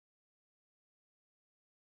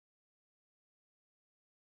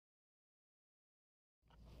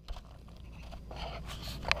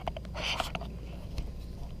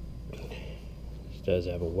does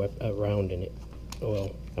have a round in it.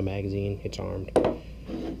 Well, a magazine. It's armed.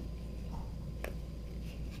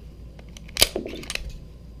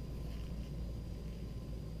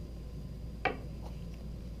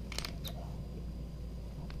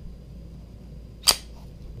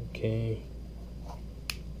 Okay.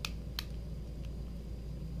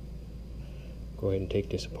 Go ahead and take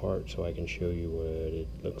this apart so I can show you what it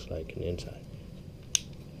looks like on the inside.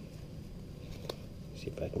 See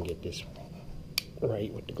if I can get this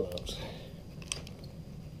right with the gloves.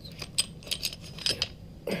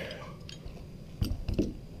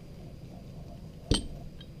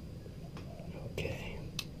 Okay.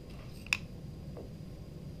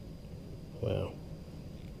 Well.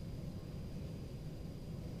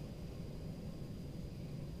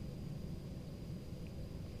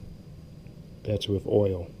 That's with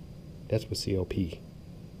oil. That's with COP.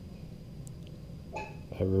 I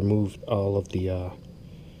removed all of the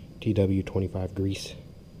TW25 grease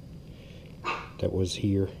that was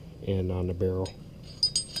here and on the barrel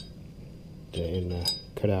in the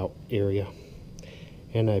cutout area,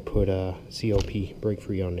 and I put COP break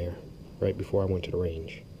free on there right before I went to the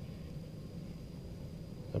range.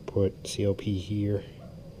 I put COP here.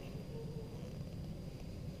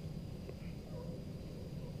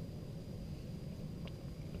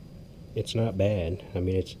 It's not bad. I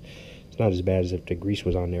mean, it's not as bad as if the grease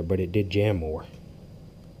was on there, but it did jam more.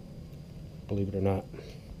 Believe it or not,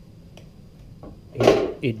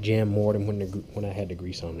 it jammed more than when I had the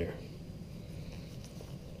grease on there.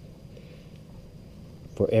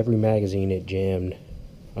 For every magazine, it jammed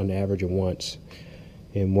on the average of once.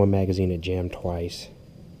 In one magazine, it jammed twice.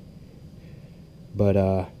 But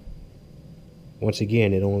once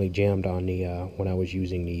again, it only jammed on the when I was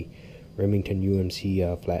using the Remington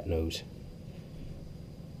UMC flat nose.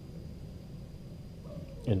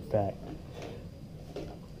 In fact,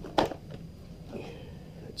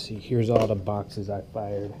 let's see, here's all the boxes I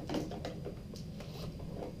fired.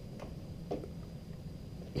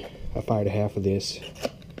 I fired half of this.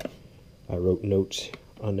 I wrote notes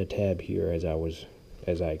on the tab here as I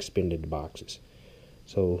expended the boxes.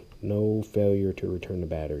 So no failure to return the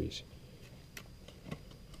batteries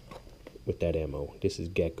with that ammo. This is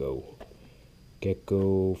Gecko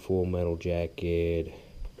full metal jacket,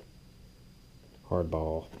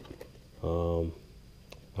 hardball,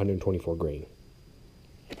 124 grain.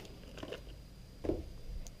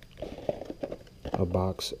 A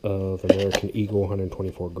box of American Eagle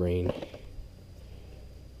 124 grain.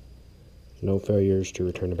 No failures to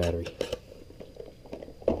return the battery.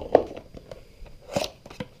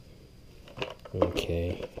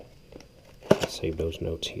 Okay, let's save those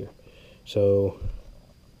notes here. So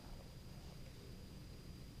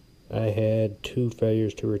I had 2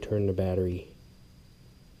 failures to return the battery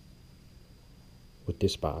with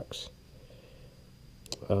this box.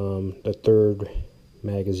 The 3rd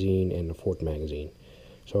magazine and the 4th magazine.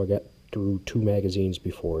 So I got through 2 magazines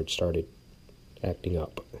before it started acting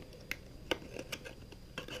up.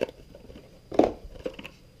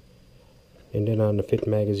 And then on the 5th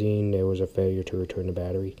magazine, there was a failure to return the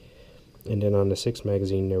battery. And then on the 6th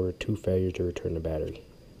magazine, there were 2 failures to return the battery.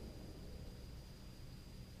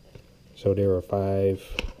 So there were 5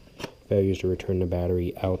 failures to return the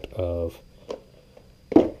battery out of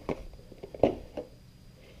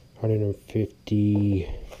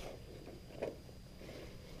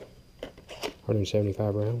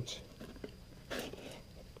 175 rounds,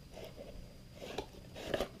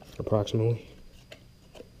 approximately.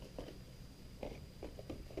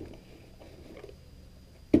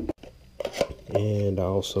 And I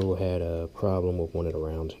also had a problem with one of the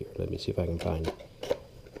rounds here. Let me see if I can find it.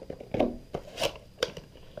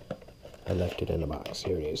 I left it in the box.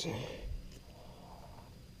 Here it is.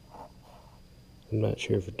 I'm not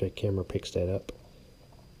sure if the camera picks that up.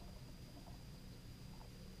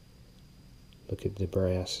 Look at the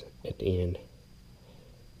brass at the end.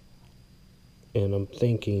 And I'm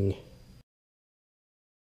thinking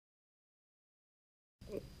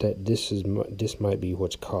that this might be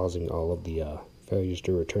what's causing all of the failures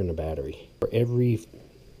to return the battery. For every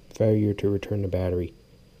failure to return the battery,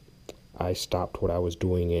 I stopped what I was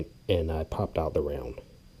doing and I popped out the round.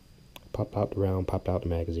 Popped out the round, popped out the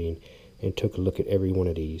magazine, and took a look at every one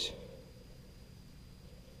of these.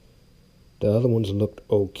 The other ones looked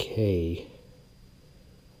okay,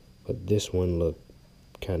 but this one looked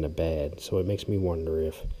kind of bad. So it makes me wonder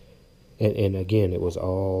if, and again, it was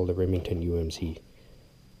all the Remington UMC.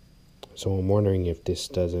 So I'm wondering if this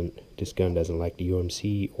gun doesn't like the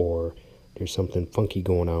UMC, or there's something funky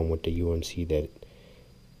going on with the UMC that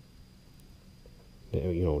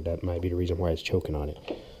you know, that might be the reason why it's choking on it.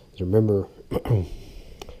 So remember,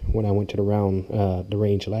 when I went to the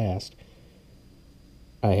range last,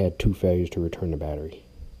 I had 2 failures to return the battery.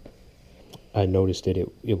 I noticed that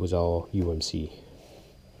it was all UMC,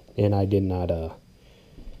 and I did not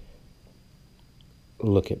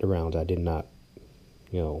look at the rounds. I did not,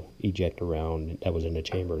 eject a round that was in the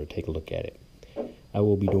chamber to take a look at it. I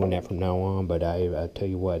will be doing that from now on, but I tell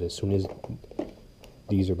you what, as soon as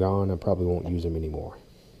these are gone, I probably won't use them anymore.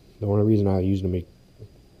 The only reason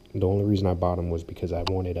I bought them was because I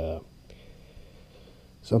wanted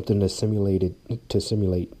something to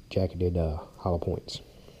simulate jacketed hollow points,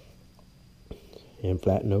 and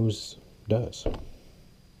flat nose does.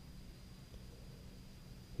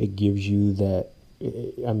 It gives you that.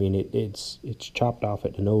 I mean, it's chopped off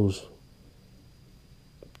at the nose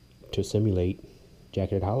to simulate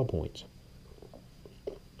jacketed hollow points.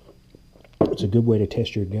 It's a good way to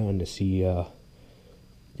test your gun to see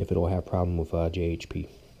if it'll have a problem with JHP.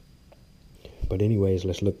 But anyways,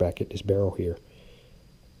 let's look back at this barrel here.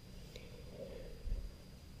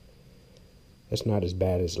 That's not as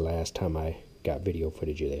bad as the last time I got video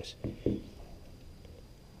footage of this.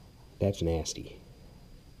 That's nasty.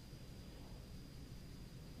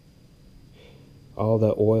 All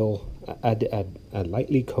the oil, I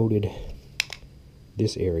lightly coated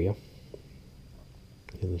this area.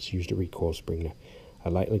 And let's use the recoil spring now. I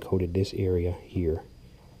lightly coated this area here.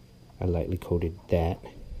 I lightly coated that.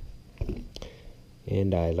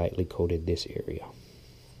 And I lightly coated this area.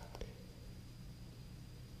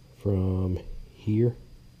 From here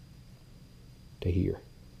to here.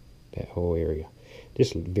 That whole area.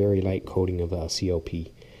 Just very light coating of COP.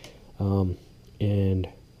 And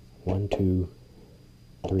 1, 2,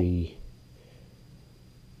 3,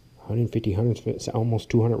 150, almost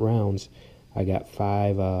 200 rounds. I got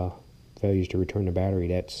 5 failures to return the battery.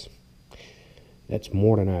 That's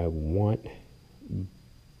more than I want,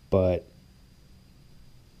 but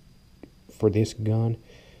for this gun,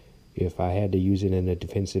 if I had to use it in a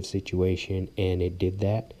defensive situation and it did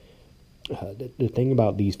that, the thing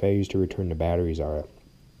about these failures to return the batteries are,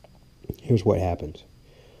 here's what happens.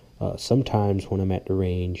 Sometimes when I'm at the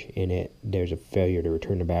range and there's a failure to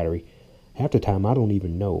return the battery, half the time I don't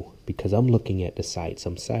even know because I'm looking at the sights.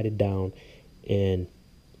 I'm sighted down, and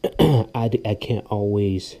I can't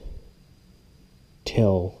always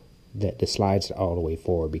tell that the slide's all the way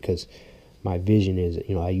forward because my vision is,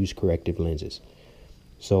 I use corrective lenses.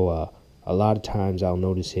 So a lot of times I'll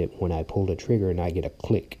notice it when I pull the trigger and I get a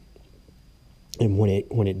click. And when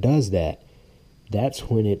it does that, that's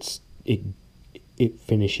when it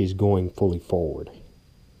finishes going fully forward.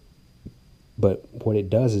 But what it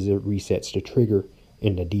does is it resets the trigger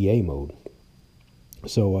in the DA mode.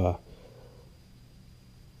 So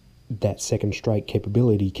that second strike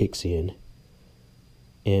capability kicks in,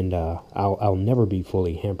 and I'll never be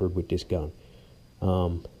fully hampered with this gun.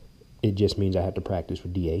 It just means I have to practice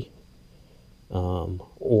with DA,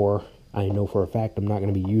 or I know for a fact I'm not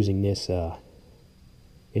going to be using this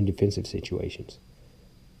in defensive situations.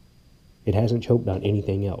 It hasn't choked on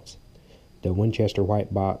anything else. The Winchester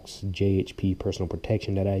White Box JHP personal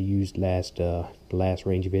protection that I used the last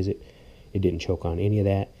range visit, it didn't choke on any of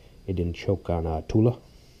that. It didn't choke on Tula.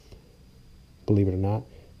 Believe it or not,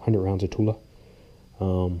 100 rounds of Tula.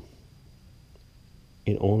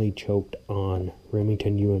 It only choked on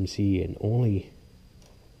Remington UMC and only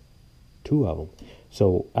 2 of them.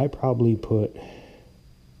 So I probably put,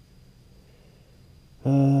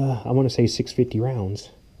 I want to say 650 rounds.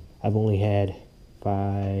 I've only had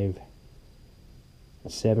 7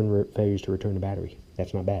 failures to return the battery.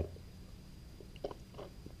 That's not bad,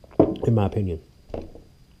 in my opinion.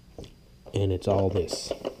 And it's all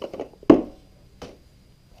this.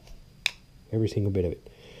 Every single bit of it.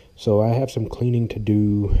 So I have some cleaning to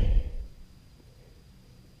do,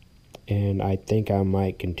 and I think I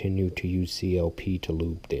might continue to use CLP to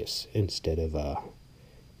lube this instead of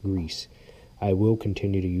grease. I will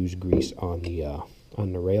continue to use grease on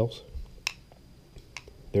the rails.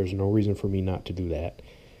 There's no reason for me not to do that.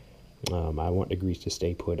 I want the grease to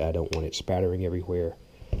stay put. I don't want it spattering everywhere.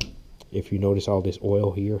 If you notice all this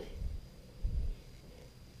oil here,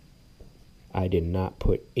 I did not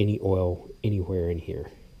put any oil anywhere in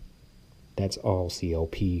here. That's all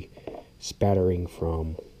CLP spattering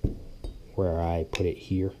from where I put it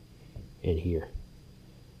here and here.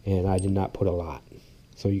 And I did not put a lot.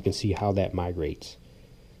 So you can see how that migrates.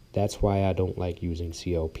 That's why I don't like using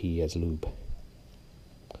CLP as lube.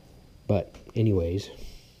 But anyways,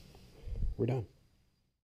 we're done.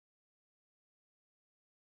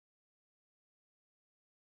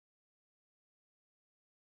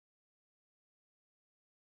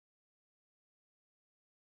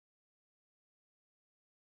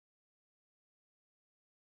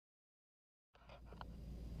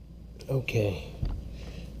 Okay,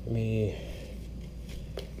 let me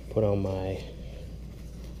put on my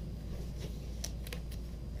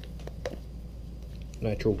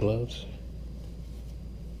nitrile gloves.